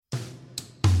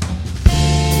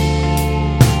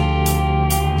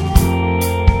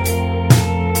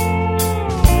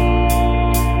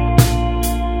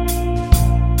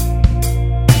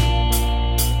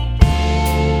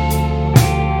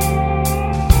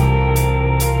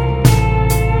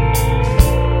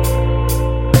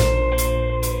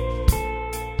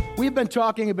been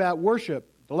talking about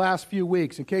worship the last few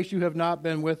weeks, in case you have not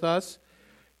been with us.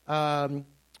 And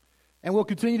we'll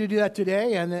continue to do that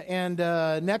today and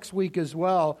next week as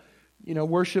well. You know,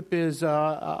 worship is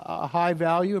a high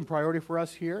value and priority for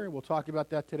us here. We'll talk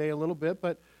about that today a little bit.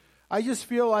 But I just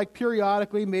feel like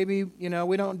periodically, maybe, you know,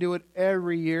 we don't do it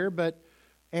every year, but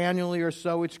annually or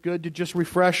so, it's good to just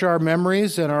refresh our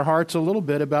memories and our hearts a little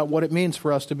bit about what it means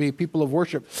for us to be people of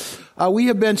worship. We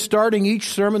have been starting each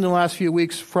sermon in the last few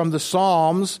weeks from the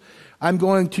Psalms. I'm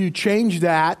going to change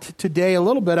that today a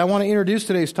little bit. I want to introduce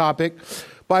today's topic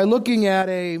by looking at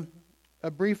a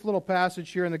brief little passage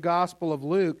here in the Gospel of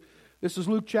Luke. This is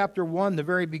Luke chapter 1, the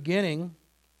very beginning.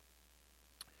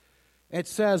 It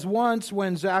says, once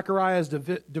when Zachariah's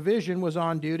division was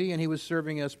on duty and he was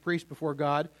serving as priest before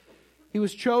God, he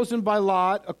was chosen by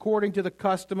Lot, according to the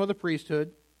custom of the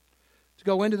priesthood, to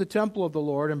go into the temple of the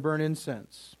Lord and burn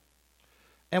incense.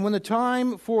 And when the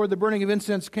time for the burning of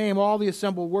incense came, all the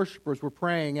assembled worshipers were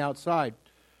praying outside.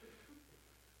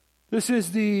 This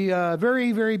is the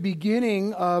very, very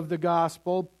beginning of the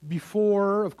gospel,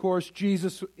 before, of course,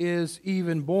 Jesus is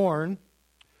even born.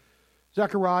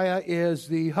 Zechariah is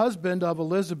the husband of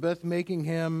Elizabeth, making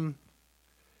him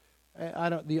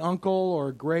the uncle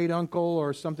or great uncle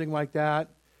or something like that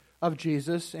of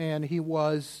Jesus, and he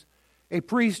was a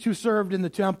priest who served in the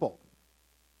temple.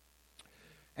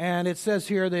 And it says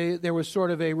here there was sort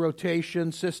of a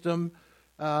rotation system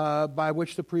by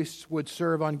which the priests would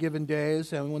serve on given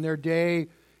days, and when their day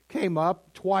came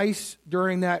up, twice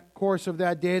during that course of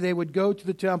that day, they would go to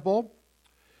the temple.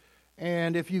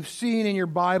 And if you've seen in your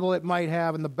Bible, it might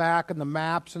have in the back and the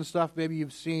maps and stuff, maybe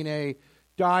you've seen a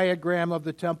diagram of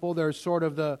the temple. There's sort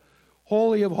of the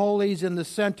Holy of Holies in the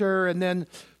center, and then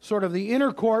sort of the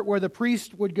inner court where the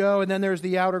priest would go, and then there's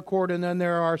the outer court, and then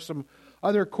there are some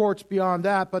other courts beyond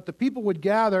that. But the people would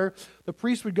gather, the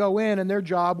priest would go in, and their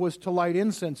job was to light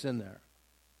incense in there.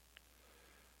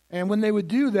 And when they would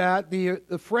do that, the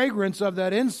fragrance of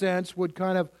that incense would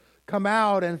kind of come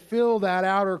out and fill that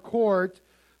outer court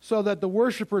so that the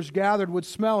worshipers gathered would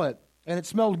smell it. And it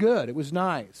smelled good. It was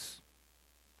nice.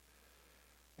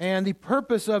 And the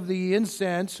purpose of the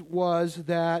incense was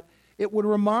that it would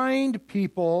remind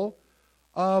people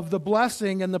of the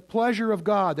blessing and the pleasure of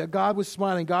God, that God was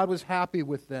smiling, God was happy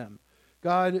with them.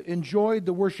 God enjoyed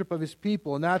the worship of His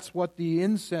people, and that's what the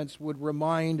incense would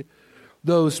remind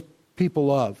those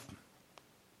people of.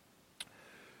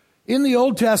 In the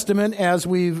Old Testament, as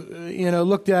we've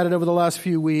looked at it over the last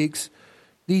few weeks,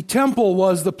 the temple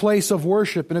was the place of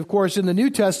worship. And of course, in the New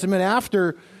Testament,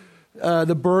 after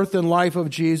the birth and life of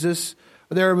Jesus,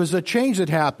 there was a change that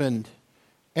happened,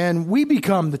 and we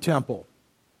become the temple.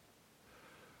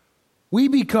 We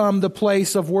become the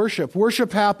place of worship.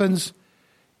 Worship happens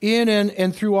in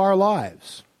and through our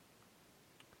lives.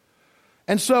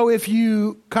 And so if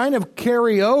you kind of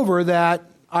carry over that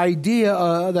idea,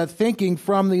 that thinking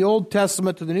from the Old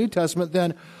Testament to the New Testament,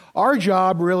 then our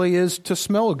job really is to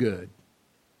smell good.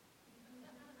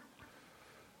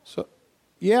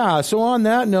 So on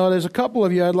that note, there's a couple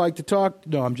of you I'd like to talk to.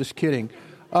 No, I'm just kidding.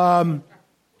 Our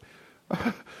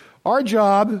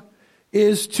job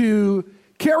is to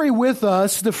carry with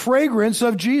us the fragrance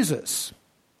of Jesus.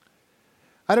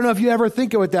 I don't know if you ever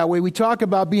think of it that way. We talk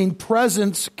about being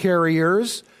presence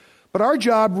carriers, but our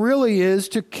job really is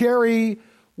to carry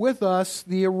with us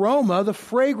the aroma, the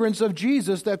fragrance of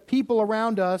Jesus, that people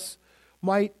around us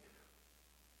might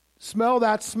smell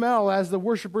that smell as the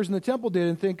worshipers in the temple did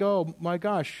and think, oh my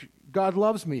gosh, God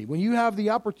loves me. When you have the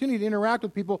opportunity to interact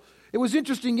with people, it was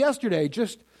interesting yesterday,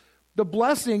 just the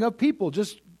blessing of people,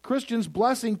 just Christians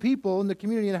blessing people in the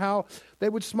community and how they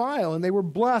would smile and they were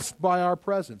blessed by our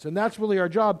presence. And that's really our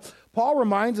job. Paul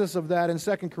reminds us of that in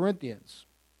 2 Corinthians.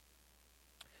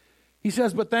 He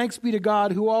says, but thanks be to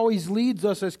God who always leads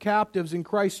us as captives in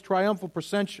Christ's triumphal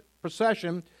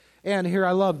procession. And here,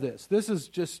 I love this. This is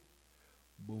just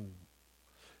boom.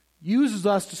 Uses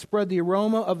us to spread the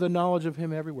aroma of the knowledge of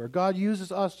Him everywhere. God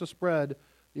uses us to spread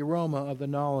the aroma of the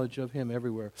knowledge of Him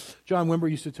everywhere. John Wimber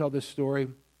used to tell this story.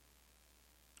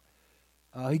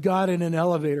 He got in an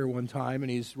elevator one time,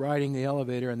 and he's riding the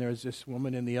elevator, and there's this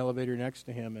woman in the elevator next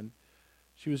to him, and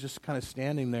she was just kind of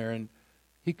standing there, and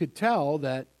he could tell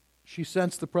that she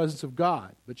sensed the presence of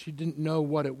God, but she didn't know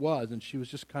what it was, and she was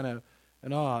just kind of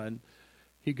in awe, and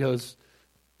he goes,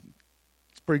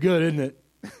 it's pretty good, isn't it?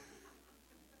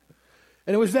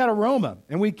 And it was that aroma,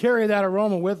 and we carry that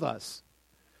aroma with us.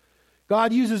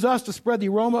 God uses us to spread the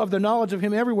aroma of the knowledge of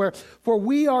Him everywhere, for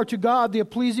we are to God the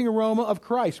pleasing aroma of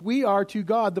Christ. We are to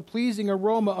God the pleasing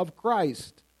aroma of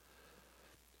Christ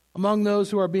among those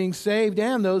who are being saved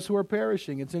and those who are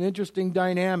perishing. It's an interesting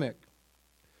dynamic.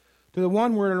 To the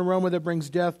one, we're an aroma that brings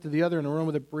death. To the other, an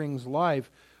aroma that brings life.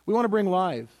 We want to bring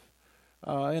life.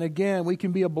 And again, we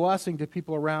can be a blessing to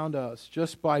people around us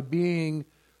just by being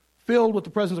filled with the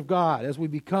presence of God as we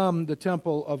become the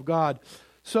temple of God.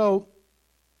 So,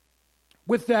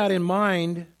 with that in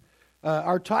mind,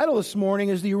 our title this morning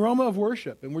is The Aroma of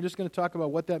Worship, and we're just going to talk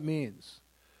about what that means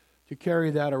to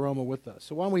carry that aroma with us.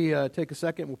 So why don't we take a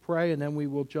second, we'll pray, and then we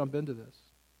will jump into this.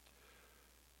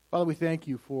 Father, we thank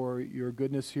you for your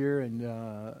goodness here and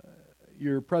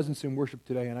your presence in worship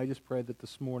today, and I just pray that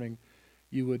this morning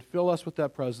you would fill us with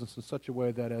that presence in such a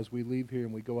way that as we leave here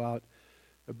and we go out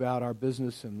about our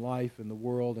business and life and the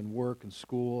world and work and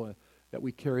school, that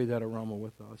we carry that aroma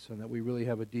with us and that we really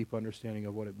have a deep understanding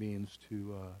of what it means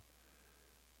to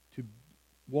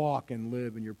walk and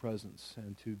live in your presence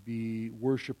and to be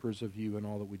worshipers of you in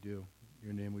all that we do. In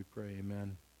your name we pray,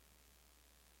 amen.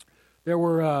 There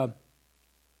were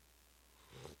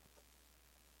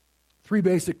three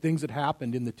basic things that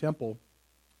happened in the temple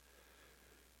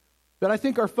that I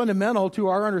think are fundamental to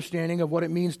our understanding of what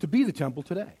it means to be the temple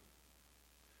today.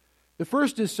 The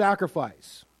first is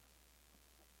sacrifice.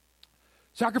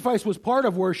 Sacrifice was part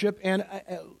of worship, and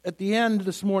at the end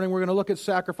this morning we're going to look at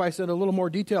sacrifice in a little more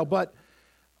detail. But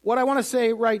what I want to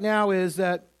say right now is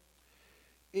that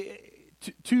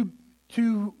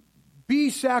to be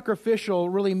sacrificial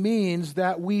really means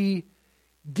that we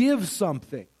give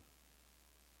something.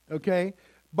 Okay?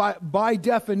 By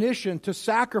definition, to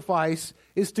sacrifice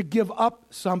is to give up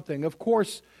something. Of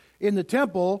course, in the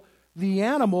temple, the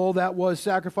animal that was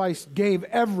sacrificed gave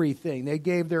everything. They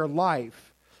gave their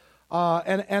life.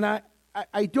 And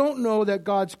I don't know that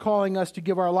God's calling us to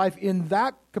give our life in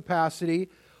that capacity,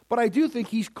 but I do think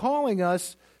He's calling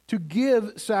us to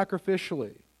give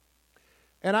sacrificially.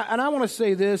 And I want to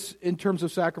say this in terms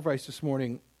of sacrifice this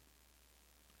morning.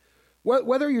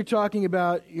 Whether you're talking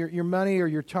about your money or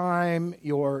your time,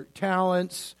 your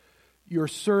talents, your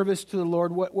service to the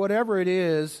Lord, whatever it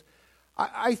is,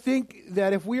 I think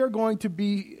that if we are going to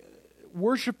be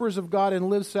worshipers of God and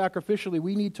live sacrificially,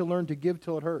 we need to learn to give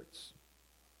till it hurts.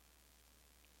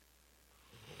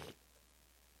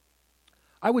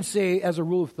 I would say, as a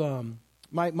rule of thumb,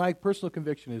 my personal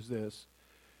conviction is this.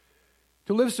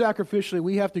 To live sacrificially,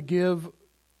 we have to give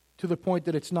to the point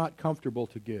that it's not comfortable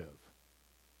to give.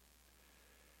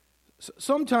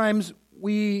 Sometimes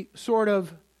we sort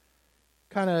of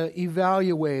kind of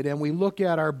evaluate and we look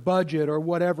at our budget or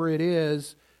whatever it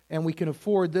is, and we can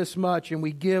afford this much and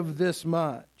we give this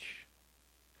much.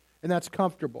 And that's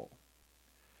comfortable.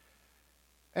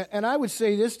 And I would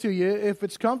say this to you, if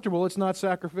it's comfortable, it's not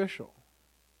sacrificial.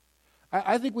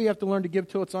 I think we have to learn to give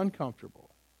till it's uncomfortable.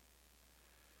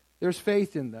 There's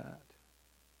faith in that.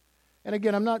 And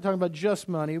again, I'm not talking about just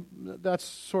money. That's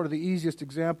sort of the easiest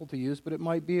example to use, but it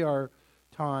might be our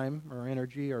time, our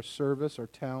energy, our service, our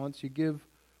talents. You give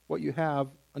what you have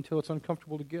until it's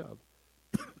uncomfortable to give.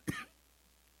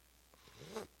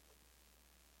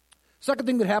 Second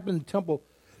thing that happened in the temple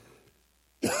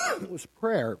was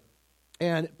prayer.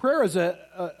 And prayer is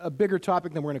a bigger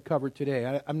topic than we're going to cover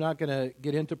today. I'm not going to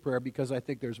get into prayer because I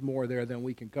think there's more there than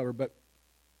we can cover, but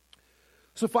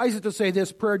suffice it to say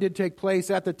this, prayer did take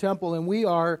place at the temple, and we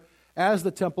are, as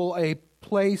the temple, a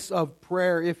place of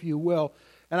prayer, if you will.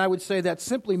 And I would say that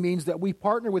simply means that we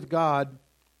partner with God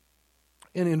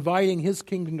in inviting His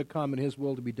kingdom to come and His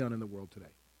will to be done in the world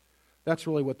today. That's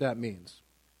really what that means.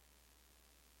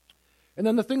 And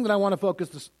then the thing that I want to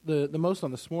focus the most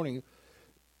on this morning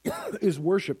is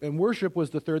worship. And worship was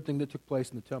the third thing that took place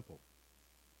in the temple.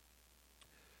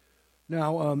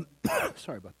 Now,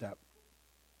 sorry about that.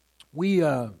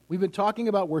 We've been talking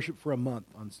about worship for a month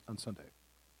on Sunday.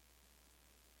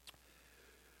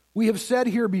 We have said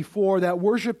here before that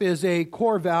worship is a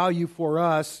core value for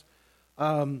us.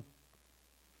 That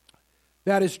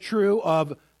is true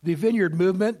of the Vineyard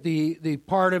Movement. The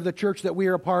part of the church that we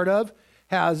are a part of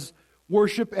has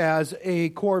worship as a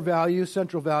core value,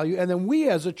 central value. And then we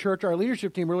as a church, our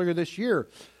leadership team earlier this year,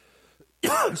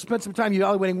 spent some time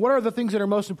evaluating what are the things that are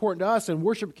most important to us, and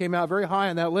worship came out very high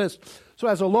on that list. So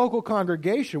as a local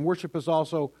congregation, worship is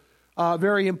also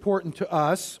very important to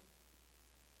us.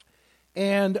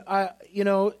 And,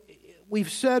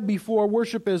 we've said before,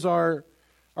 worship is our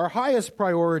highest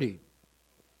priority.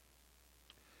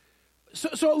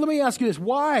 So let me ask you this.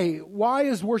 Why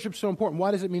is worship so important?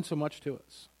 Why does it mean so much to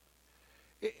us?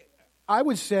 I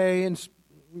would say,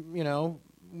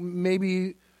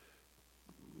 maybe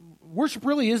worship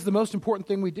really is the most important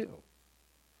thing we do.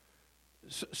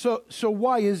 So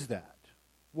why is that?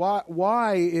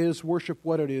 Why is worship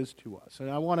what it is to us?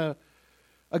 And I want to,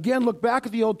 again, look back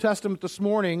at the Old Testament this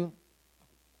morning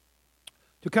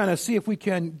to kind of see if we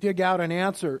can dig out an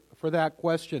answer for that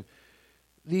question.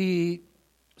 The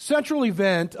central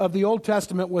event of the Old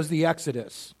Testament was the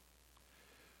Exodus.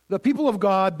 The people of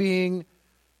God being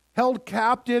held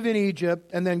captive in Egypt,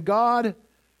 and then God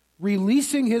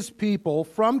releasing his people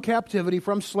from captivity,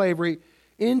 from slavery,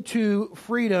 into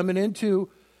freedom and into,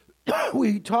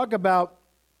 we talk about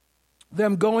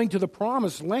them going to the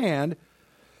promised land,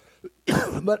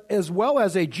 but as well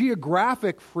as a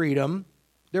geographic freedom,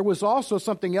 there was also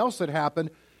something else that happened.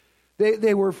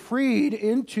 They were freed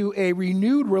into a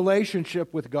renewed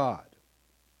relationship with God.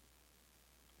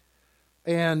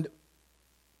 And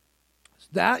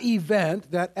that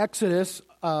event, that Exodus,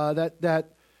 that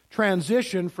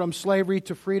transition from slavery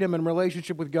to freedom and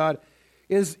relationship with God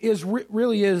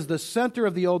really is the center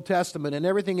of the Old Testament, and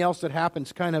everything else that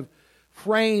happens kind of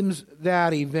frames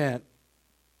that event.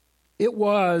 It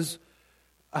was,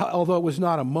 although it was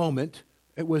not a moment,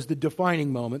 it was the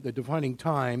defining moment, the defining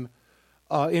time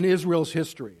in Israel's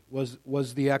history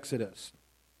was the Exodus.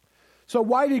 So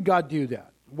why did God do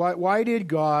that? Why did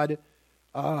God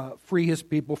free his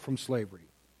people from slavery?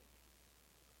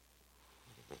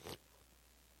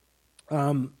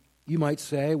 You might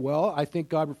say, well, I think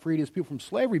God freed his people from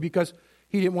slavery because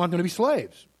he didn't want them to be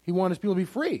slaves. He wanted his people to be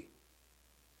free.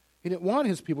 He didn't want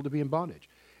his people to be in bondage.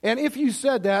 And if you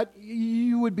said that,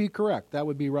 you would be correct. That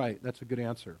would be right. That's a good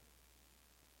answer.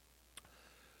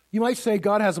 You might say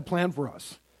God has a plan for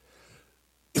us.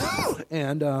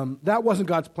 And that wasn't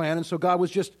God's plan. And so God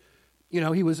was just,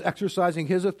 he was exercising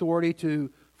his authority to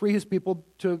free his people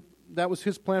that was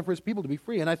his plan for his people to be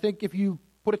free. And I think if you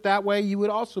put it that way, you would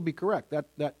also be correct.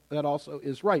 That also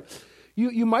is right.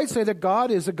 You might say that God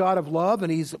is a God of love,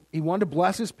 and he wanted to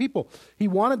bless his people. He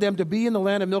wanted them to be in the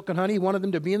land of milk and honey. He wanted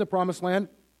them to be in the promised land.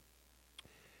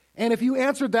 And if you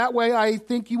answered that way, I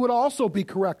think you would also be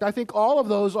correct. I think all of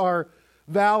those are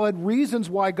valid reasons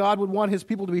why God would want his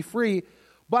people to be free.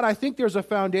 But I think there's a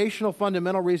foundational,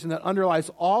 fundamental reason that underlies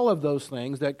all of those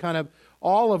things, that kind of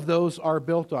all of those are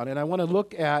built on. And I want to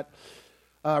look at,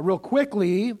 real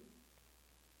quickly,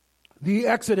 the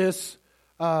Exodus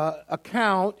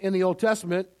account in the Old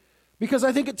Testament, because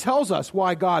I think it tells us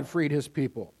why God freed his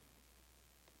people.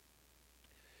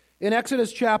 In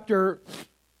Exodus chapter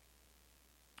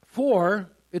 4,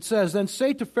 it says, "Then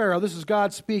say to Pharaoh," this is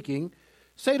God speaking,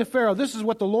 "say to Pharaoh, this is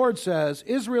what the Lord says,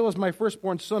 Israel is my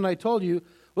firstborn son. I told you,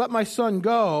 let my son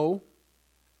go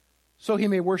so he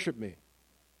may worship me."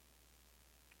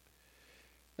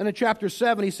 And in chapter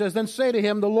 7, he says, "Then say to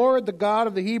him, the Lord, the God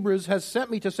of the Hebrews, has sent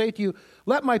me to say to you,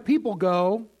 let my people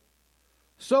go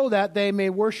so that they may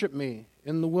worship me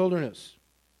in the wilderness."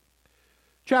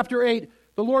 Chapter 8,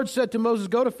 the Lord said to Moses,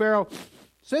 "Go to Pharaoh,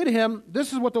 say to him,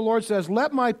 this is what the Lord says,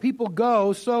 let my people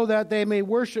go so that they may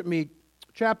worship me."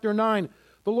 Chapter 9,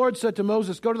 the Lord said to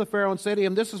Moses, "Go to the Pharaoh and say to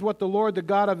him, this is what the Lord, the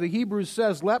God of the Hebrews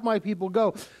says, let my people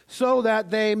go so that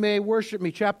they may worship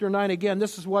me." Chapter 9 again,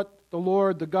 "This is what the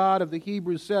Lord, the God of the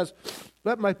Hebrews says,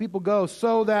 let my people go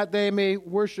so that they may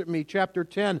worship me." Chapter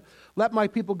 10, "Let my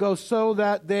people go so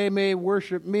that they may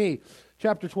worship me."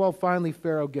 Chapter 12, finally,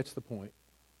 Pharaoh gets the point.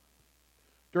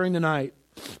 During the night,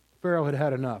 Pharaoh had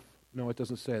had enough. No, it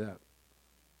doesn't say that.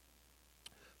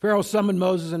 Pharaoh summoned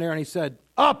Moses and Aaron. He said,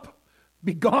 "Up,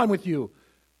 be gone with you.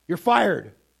 You're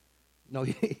fired." No,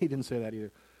 he didn't say that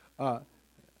either.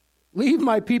 "Leave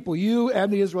my people, you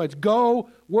and the Israelites. Go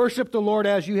worship the Lord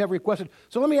as you have requested."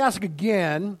 So let me ask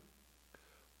again,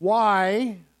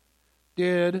 why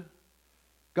did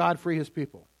God free his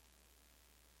people?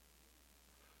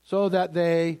 So that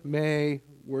they may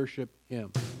worship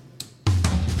him.